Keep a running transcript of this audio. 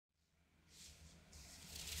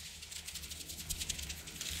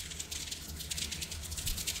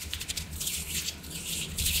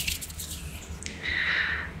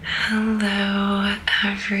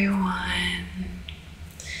everyone,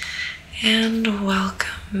 and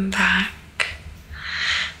welcome back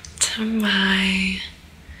to my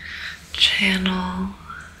channel.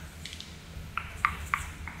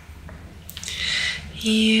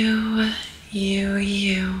 You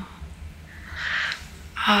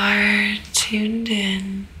are tuned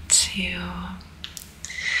in to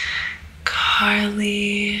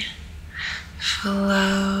Karlie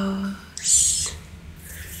Flows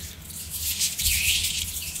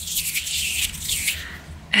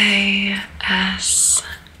ASMR,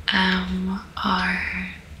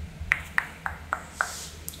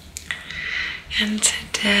 and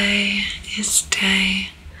today is day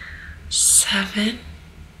 7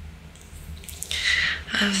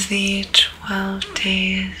 of the 12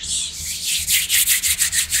 days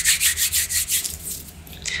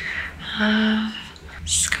of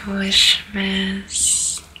Squish-mas.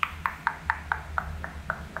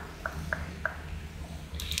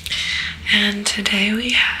 And today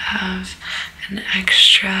we have an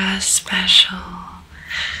extra special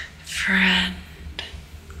friend.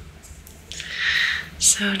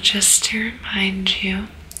 So just to remind you,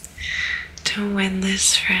 to win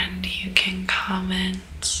this friend, you can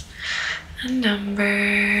comment a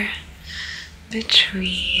number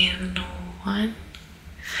between 1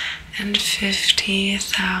 and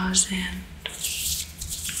 50,000.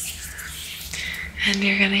 And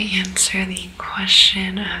you're going to answer the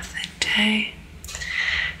question of the day.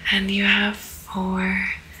 And you have 4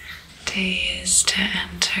 days to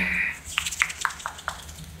enter.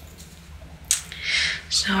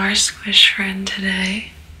 So our squish friend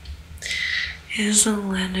today is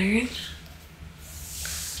Leonard.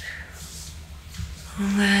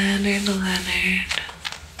 Leonard.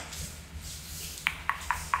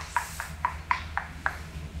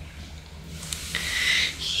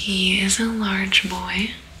 He is a large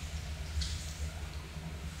boy.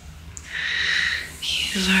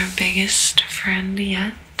 He is our biggest friend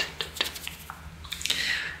yet.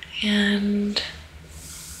 And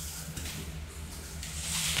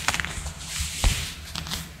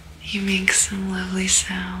he makes some lovely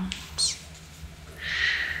sounds.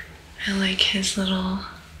 I like his little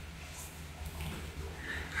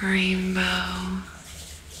rainbow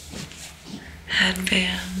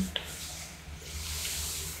headband.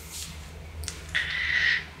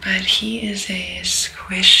 But he is a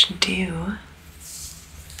squish-do.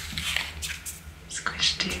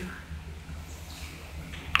 Squish-do.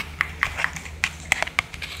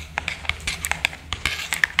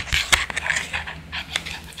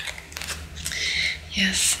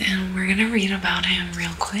 Yes, and we're gonna read about him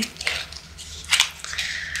real quick.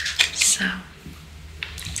 So,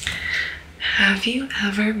 have you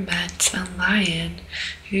ever met a lion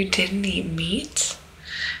who didn't eat meat?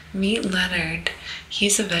 Meet Leonard.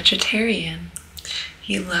 He's a vegetarian.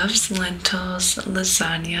 He loves lentils,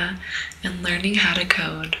 lasagna, and learning how to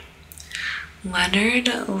code. Leonard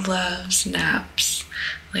loves naps,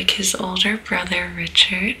 like his older brother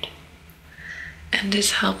Richard, and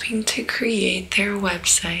is helping to create their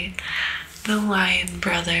website, The Lion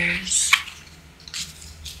Brothers.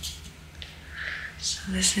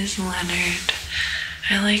 So this is Leonard.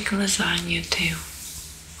 I like lasagna too.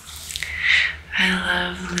 I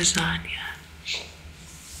love lasagna.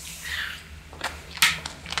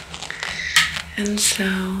 And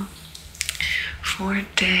so, for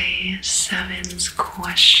day 7's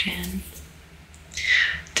question,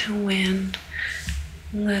 to win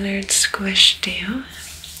Leonard's Squish-do,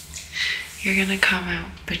 you're gonna come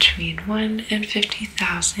out between 1 and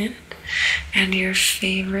 50,000 and your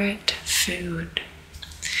favorite food,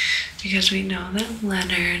 because we know that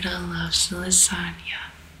Leonard loves lasagna.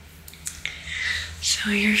 So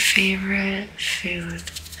your favorite food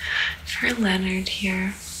for Leonard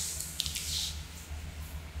here.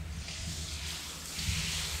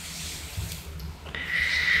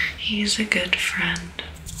 He's a good friend,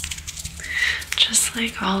 just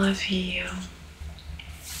like all of you.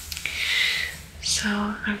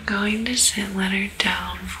 So I'm going to sit Leonard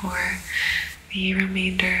down for the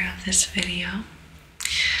remainder of this video,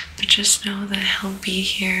 but just know that he'll be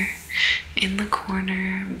here in the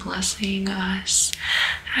corner blessing us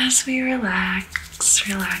as we relax.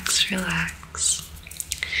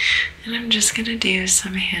 And I'm just gonna do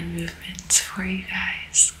some hand movements for you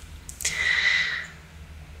guys.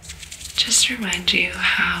 Just remind you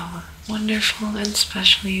how wonderful and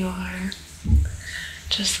special you are.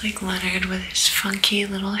 Just like Leonard with his funky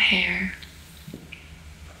little hair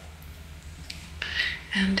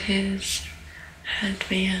and his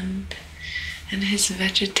headband and his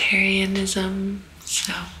vegetarianism.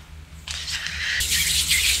 So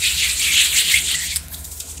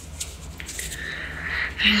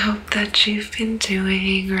I hope that you've been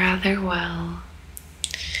doing rather well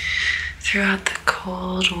throughout the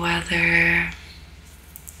cold weather.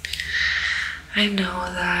 I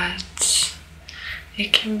know that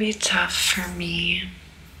it can be tough for me,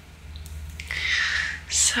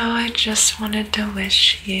 so I just wanted to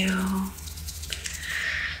wish you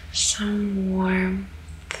some warmth,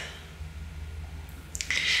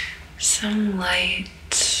 some light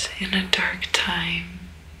in a dark time,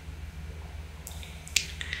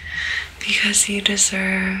 because you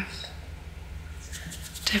deserve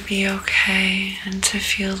to be okay and to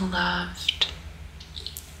feel loved.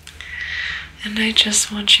 And I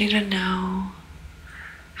just want you to know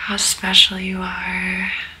how special you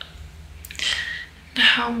are and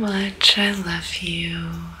how much I love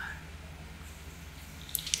you.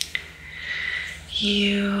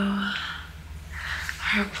 You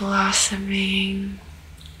are blossoming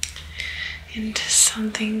into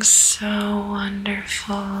something so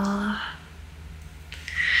wonderful,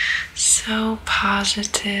 so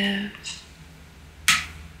positive.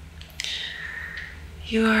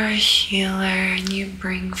 You are a healer and you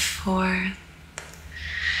bring forth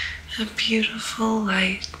a beautiful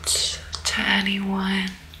light to anyone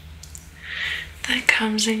that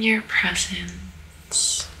comes in your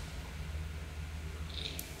presence.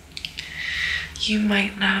 You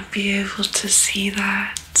might not be able to see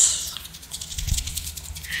that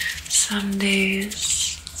some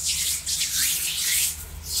days,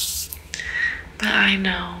 but I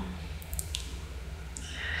know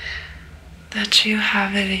that you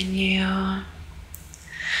have it in you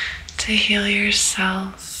to heal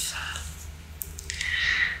yourself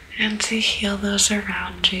and to heal those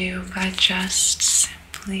around you by just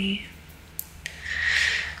simply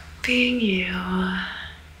being you,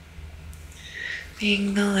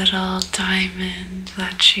 being the little diamond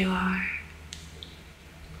that you are.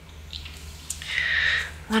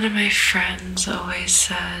 One of my friends always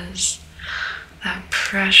says that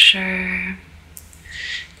pressure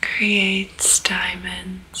creates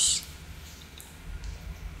diamonds.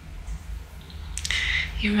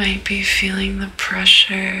 You might be feeling the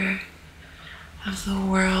pressure of the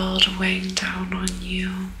world weighing down on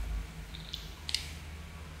you,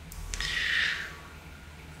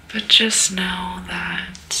 but just know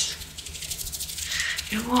that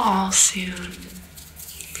it will all soon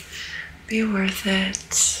be worth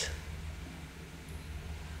it.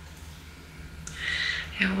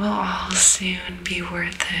 It will all soon be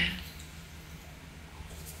worth it.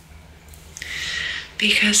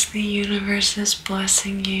 Because the universe is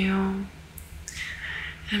blessing you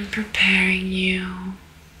and preparing you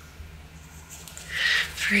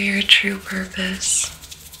for your true purpose.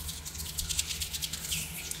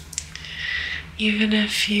 Even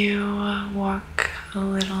if you walk a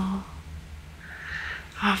little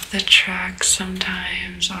off the track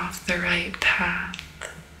sometimes, off the right path,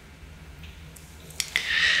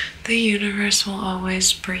 the universe will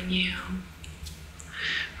always bring you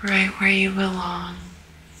right where you belong.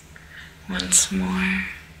 Once more.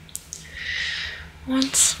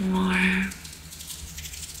 Once more.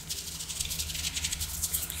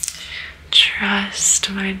 Trust,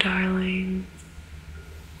 my darling.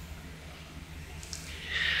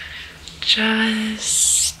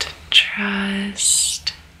 Just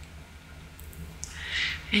trust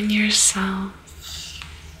in yourself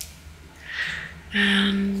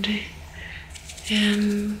and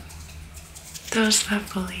in those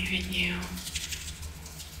that believe in you.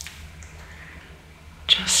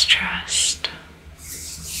 Just trust.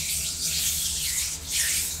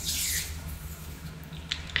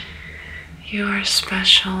 You are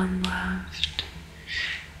special and loved,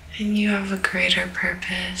 and you have a greater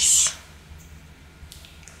purpose.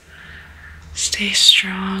 Stay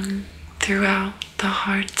strong throughout the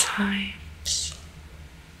hard times.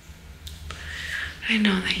 I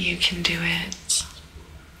know that you can do it.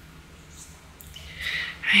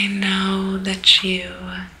 I know that you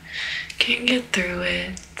can get through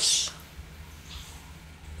it.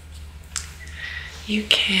 You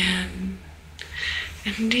can,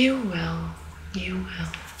 and you will. You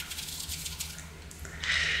will.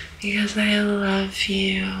 Because I love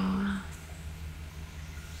you.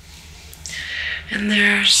 And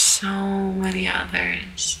there are so many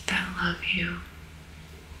others that love you.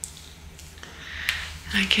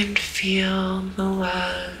 I can feel the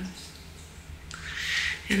love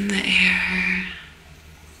in the air.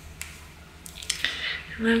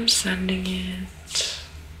 And I'm sending it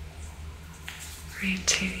right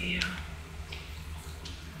to you.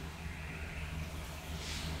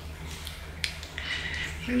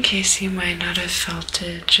 In case you might not have felt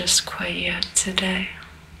it just quite yet today.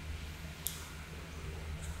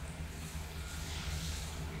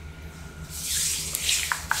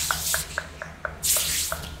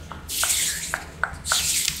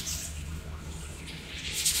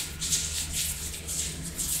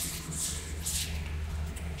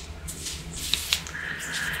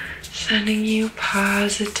 Sending you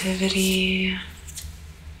positivity,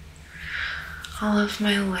 all of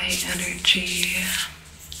my light energy,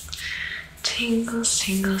 tingles,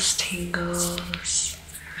 tingles, tingles,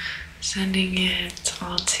 sending it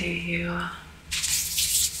all to you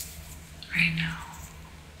right now.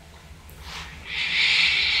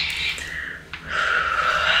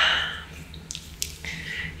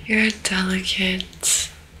 You're a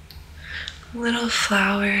delicate little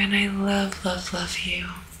flower, and I love, love, love you.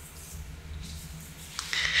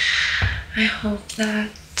 I hope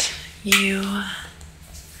that you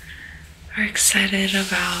are excited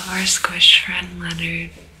about our squish friend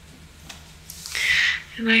Leonard.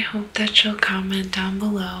 And I hope that you'll comment down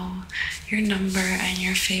below your number and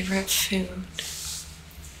your favorite food.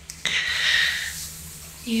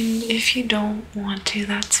 And if you don't want to,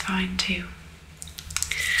 that's fine too.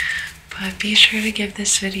 But be sure to give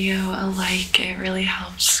this video a like. It really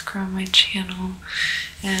helps grow my channel,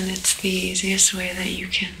 and it's the easiest way that you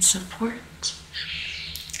can support.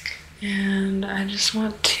 And I just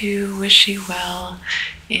want to wish you well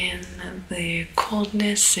in the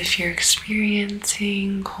coldness if you're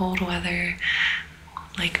experiencing cold weather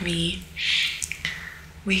like me.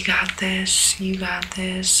 We got this, you got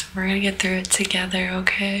this, we're gonna get through it together,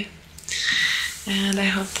 okay? And I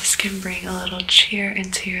hope this can bring a little cheer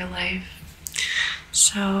into your life.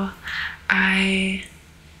 So I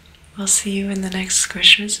will see you in the next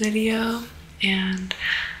Squish-mas video, and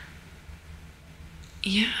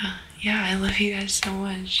yeah, I love you guys so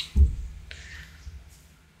much.